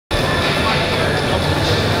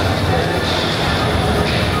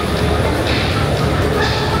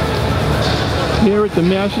Here at the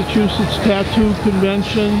Massachusetts Tattoo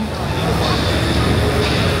Convention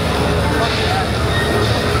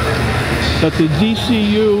at the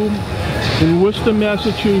DCU in Worcester,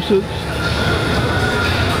 Massachusetts.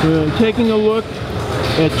 We're taking a look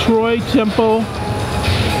at Troy Timpel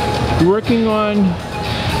working on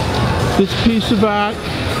this piece of art.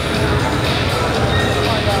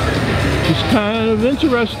 It's kind of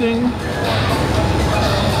interesting.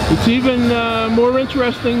 It's even more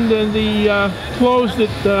interesting than the clothes that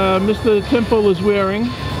Mr. Timpel is wearing,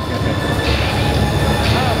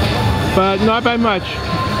 but not by much.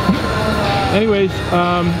 Anyways,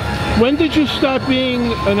 when did you start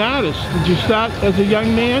being an artist? Did you start as a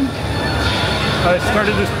young man? I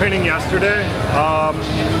started this painting yesterday,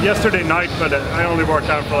 yesterday night, but I only worked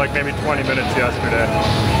on it for like maybe 20 minutes yesterday.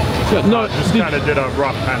 Yeah, no, just kind of did a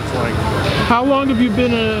rough penciling. How long have you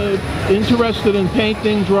been interested in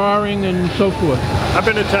painting, drawing, and so forth? I've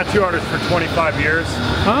been a tattoo artist for 25 years.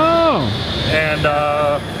 Oh! And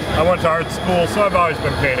I went to art school, so I've always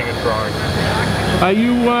been painting and drawing. Are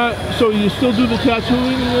you, so you still do the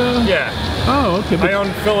tattooing? Yeah. Oh, okay. I own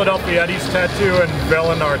Philadelphia Eddie's Tattoo and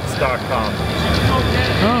VelinArts.com.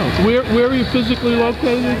 Oh, where are you physically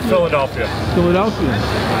located? Philadelphia. Philadelphia.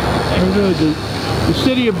 Very good. The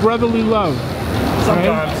city of brotherly love.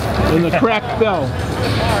 Sometimes. Right? And the cracked bell.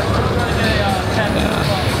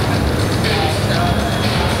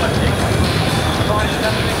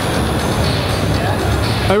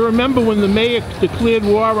 I remember when the mayor declared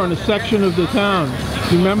war on a section of the town.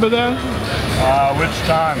 Do you remember that? Which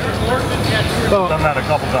time? Oh. Done that a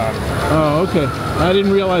couple times. Oh, okay. I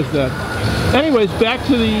didn't realize that. Anyways, back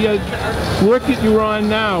to the work that you're on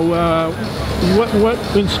now. What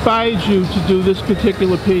inspired you to do this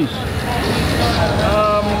particular piece?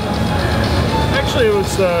 Actually, it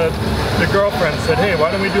was the girlfriend said, "Hey,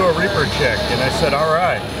 why don't we do a Reaper chick?" And I said, "All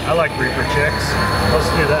right, I like Reaper chicks. Let's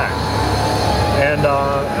do that." And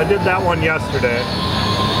I did that one yesterday.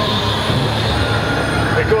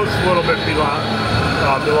 It goes a little bit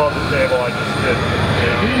below the table. I just did.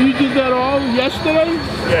 You did that all yesterday?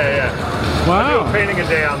 Yeah. Wow. I do a painting a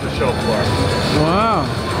day on the show floor. Wow.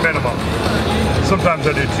 Minimum. Sometimes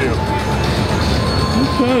I do two.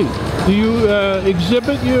 Okay. Do you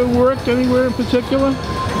exhibit your work anywhere in particular?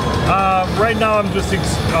 Right now I'm just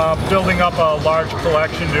building up a large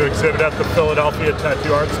collection to exhibit at the Philadelphia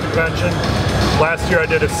Tattoo Arts Convention. Last year I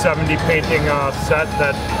did a 70 painting set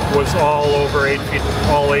that was all over 8 feet,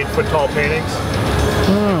 all 8 foot tall paintings.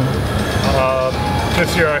 Oh.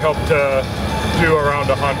 This year I hope to do around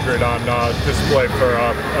 100 on display for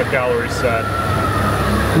a gallery set.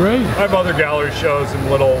 Great. I have other gallery shows and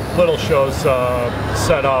little shows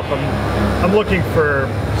set up. I'm looking for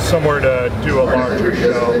somewhere to do a larger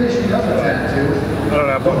show. I don't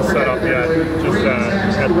have one set up yet, just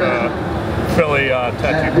at the Philly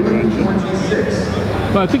Tattoo Convention.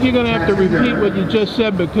 Well, I think you're going to have to repeat what you just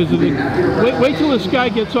said because of the. Wait till this guy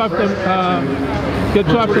gets off the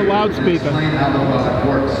loudspeaker.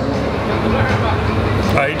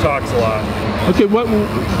 He talks a lot. Okay,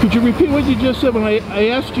 could you repeat what you just said when I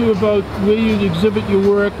asked you about where you exhibit your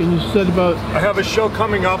work and you said about... I have a show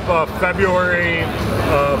coming up February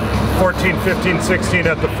 14, 15, 16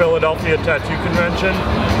 at the Philadelphia Tattoo Convention.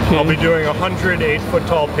 Okay. I'll be doing 100 8-foot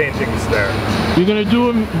tall paintings there. You're gonna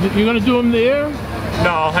do them there? No,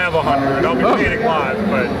 I'll have 100. I'll be painting live,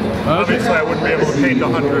 but obviously I wouldn't be able to paint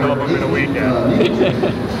 100 of them in a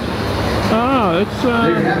weekend. Oh, that's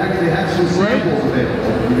great.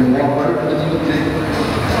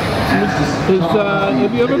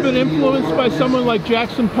 Have you ever been influenced by someone like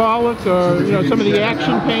Jackson Pollock or some of the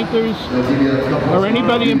action painters or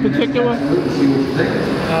anybody in particular?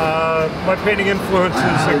 My painting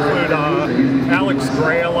influences include Alex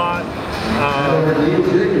Gray a lot.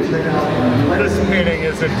 This painting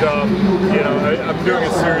isn't, I'm doing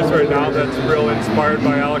a series right now that's real inspired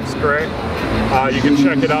by Alex Gray. You can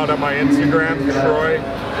check it out on my Instagram, Troy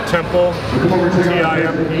Timpel,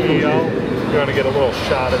 Timpel. You want to get a little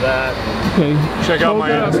shot of that. Okay. Check out my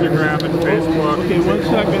Instagram and Facebook. Okay, 1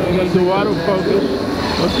 second. I got to do autofocus.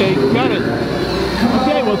 Okay, got it.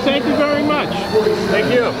 Okay, well, thank you very much.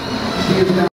 Thank you.